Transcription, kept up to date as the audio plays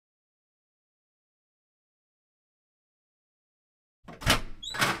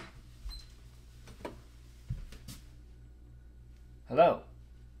Hello.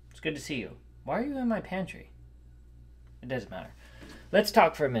 It's good to see you. Why are you in my pantry? It doesn't matter. Let's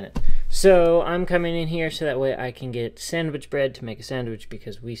talk for a minute. So I'm coming in here so that way I can get sandwich bread to make a sandwich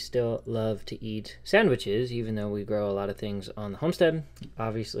because we still love to eat sandwiches even though we grow a lot of things on the homestead.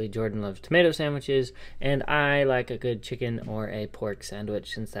 Obviously Jordan loves tomato sandwiches and I like a good chicken or a pork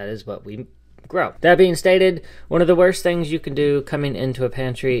sandwich since that is what we grow. That being stated, one of the worst things you can do coming into a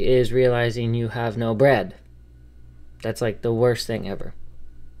pantry is realizing you have no bread. That's like the worst thing ever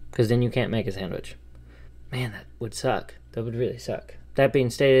because then you can't make a sandwich. Man, that would suck. That would really suck. That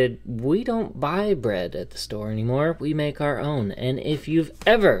being stated, we don't buy bread at the store anymore. We make our own. And if you've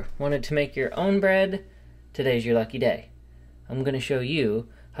ever wanted to make your own bread, today's your lucky day. I'm going to show you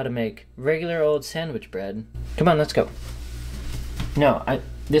how to make regular old sandwich bread. Come on, let's go. No,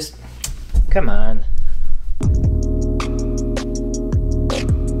 come on.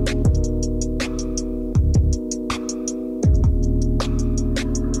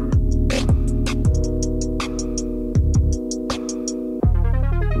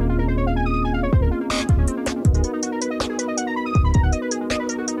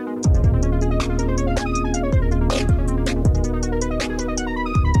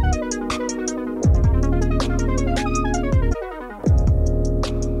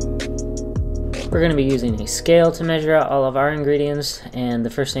 We're going to be using a scale to measure out all of our ingredients, and the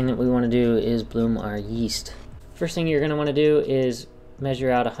first thing that we want to do is bloom our yeast. First thing you're going to want to do is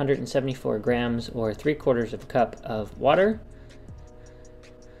measure out 174 grams or 3/4 of a cup of water.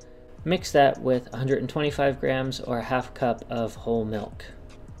 Mix that with 125 grams or a half cup of whole milk.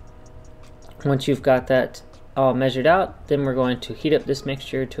 Once you've got that all measured out, then we're going to heat up this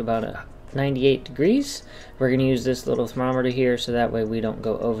mixture to about 98 degrees. We're going to use this little thermometer here so that way we don't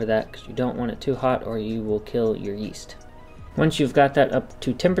go over that because you don't want it too hot or you will kill your yeast. Once you've got that up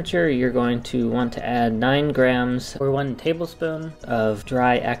to temperature, you're going to want to add 9 grams or 1 tablespoon of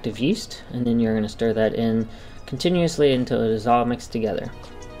dry active yeast, and then you're going to stir that in continuously until it is all mixed together.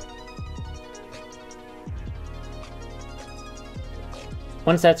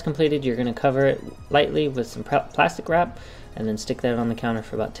 Once that's completed, you're going to cover it lightly with some plastic wrap and then stick that on the counter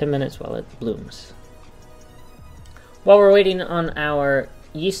for about 10 minutes while it blooms. While we're waiting on our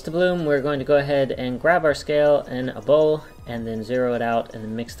yeast to bloom, we're going to go ahead and grab our scale in a bowl and then zero it out and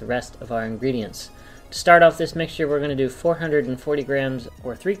then mix the rest of our ingredients. To start off this mixture, we're going to do 440 grams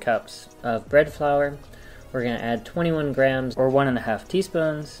or 3 cups of bread flour. We're going to add 21 grams or 1.5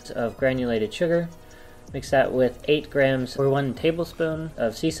 teaspoons of granulated sugar. Mix that with 8 grams or 1 tablespoon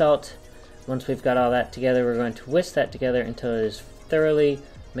of sea salt. Once we've got all that together, we're going to whisk that together until it is thoroughly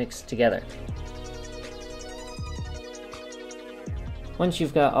mixed together. Once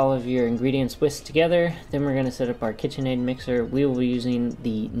you've got all of your ingredients whisked together, then we're going to set up our KitchenAid mixer. We will be using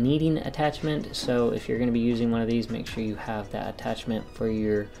the kneading attachment, so if you're going to be using one of these, make sure you have that attachment for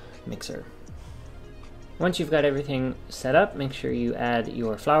your mixer. Once you've got everything set up, make sure you add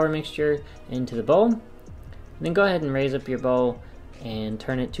your flour mixture into the bowl. Then go ahead and raise up your bowl and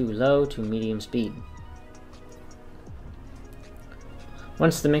turn it to low to medium speed.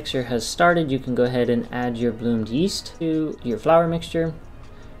 Once the mixture has started, you can go ahead and add your bloomed yeast to your flour mixture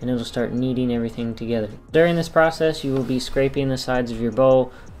and it'll start kneading everything together. During this process, you will be scraping the sides of your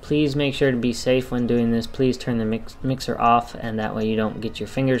bowl. Please make sure to be safe when doing this. Please turn the mixer off, and that way you don't get your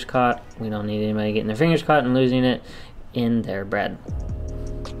fingers caught. We don't need anybody getting their fingers caught and losing it in their bread.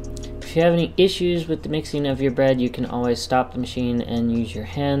 If you have any issues with the mixing of your bread, you can always stop the machine and use your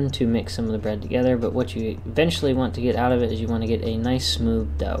hand to mix some of the bread together, but what you eventually want to get out of it is you want to get a nice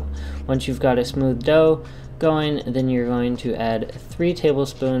smooth dough. Once you've got a smooth dough going, then you're going to add 3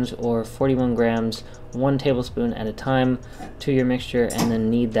 tablespoons or 41 grams, 1 tablespoon at a time to your mixture, and then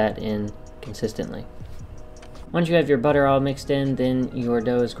knead that in consistently. Once you have your butter all mixed in, then your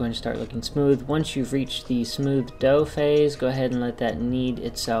dough is going to start looking smooth. Once you've reached the smooth dough phase, go ahead and let that knead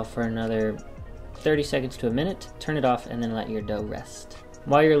itself for another 30 seconds to a minute. Turn it off and then let your dough rest.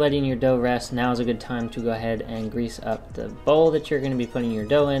 While you're letting your dough rest, now is a good time to go ahead and grease up the bowl that you're going to be putting your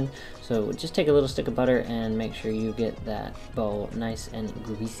dough in. So just take a little stick of butter and make sure you get that bowl nice and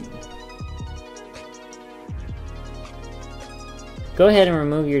greasy. Go ahead and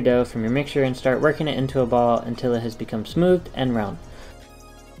remove your dough from your mixture and start working it into a ball until it has become smooth and round.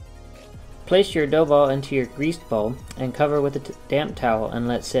 Place your dough ball into your greased bowl and cover with a damp towel and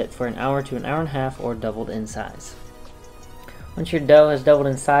let sit for an hour to an hour and a half or doubled in size. Once your dough has doubled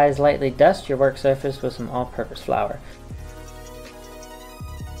in size, lightly dust your work surface with some all-purpose flour.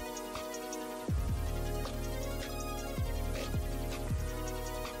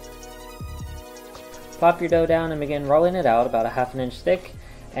 Plop your dough down and begin rolling it out about a ½ inch thick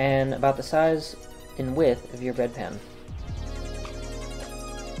and about the size in width of your bread pan.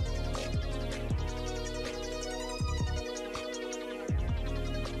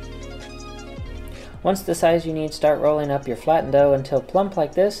 Once the size you need, start rolling up your flattened dough until plump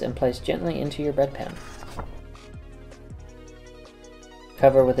like this and place gently into your bread pan.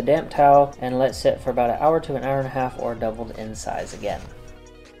 Cover with a damp towel and let sit for about an hour to an hour and a half or doubled in size again.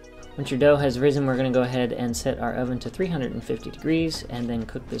 Once your dough has risen, we're going to go ahead and set our oven to 350 degrees and then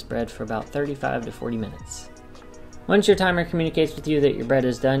cook this bread for about 35 to 40 minutes. Once your timer communicates with you that your bread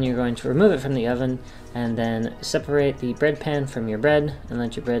is done, you're going to remove it from the oven and then separate the bread pan from your bread and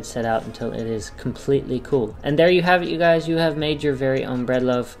let your bread set out until it is completely cool. And there you have it, you guys. You have made your very own bread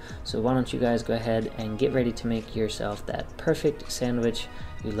loaf. So why don't you guys go ahead and get ready to make yourself that perfect sandwich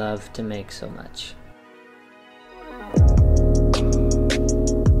you love to make so much.